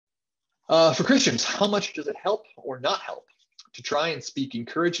For Christians, how much does it help or not help to try and speak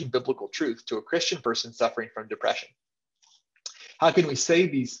encouraging biblical truth to a Christian person suffering from depression? How can we say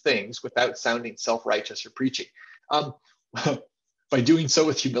these things without sounding self-righteous or preachy? Um, by doing so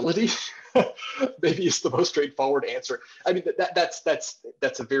with humility, maybe is the most straightforward answer. I mean,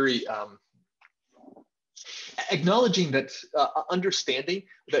 that's a very acknowledging that, understanding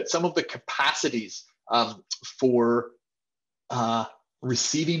that some of the capacities for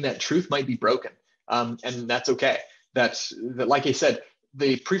receiving that truth might be broken, and that's okay. That, like I said,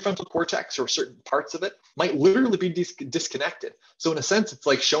 the prefrontal cortex or certain parts of it might literally be disconnected. So in a sense, it's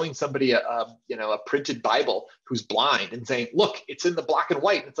like showing somebody a printed Bible who's blind and saying, "Look, it's in the black and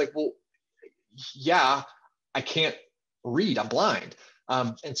white." And it's like, well, yeah, I can't read. I'm blind.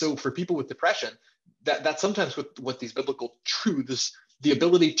 And so for people with depression, that sometimes with what these biblical truths, the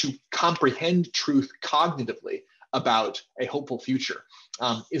ability to comprehend truth cognitively about a hopeful future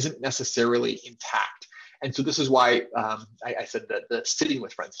isn't necessarily intact. And so this is why I said that the sitting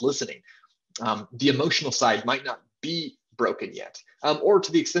with friends, listening, the emotional side might not be broken yet, or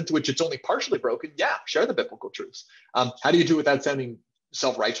to the extent to which it's only partially broken, yeah, share the biblical truths. How do you do it without sounding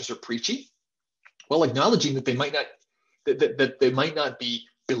self-righteous or preachy? Well, acknowledging that they might not that they might not be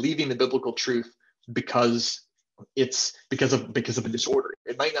believing the biblical truth because it's because of a disorder.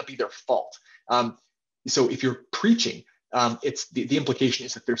 It might not be their fault. So if you're preaching, it's the implication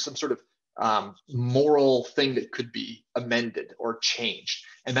is that there's some sort of moral thing that could be amended or changed,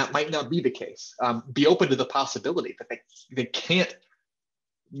 and that might not be the case. Be open to the possibility that they can't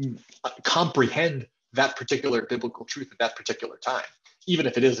comprehend that particular biblical truth at that particular time, even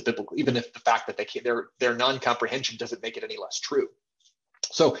if it is a biblical, even if the fact that they can't, their non-comprehension doesn't make it any less true.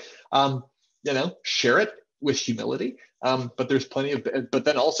 So, share it with humility, but there's plenty of, but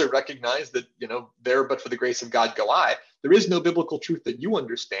then also recognize that, there, but for the grace of God go I. There is no biblical truth that you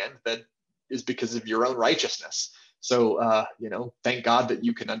understand that is because of your own righteousness. So, thank God that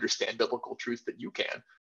you can understand biblical truth that you can.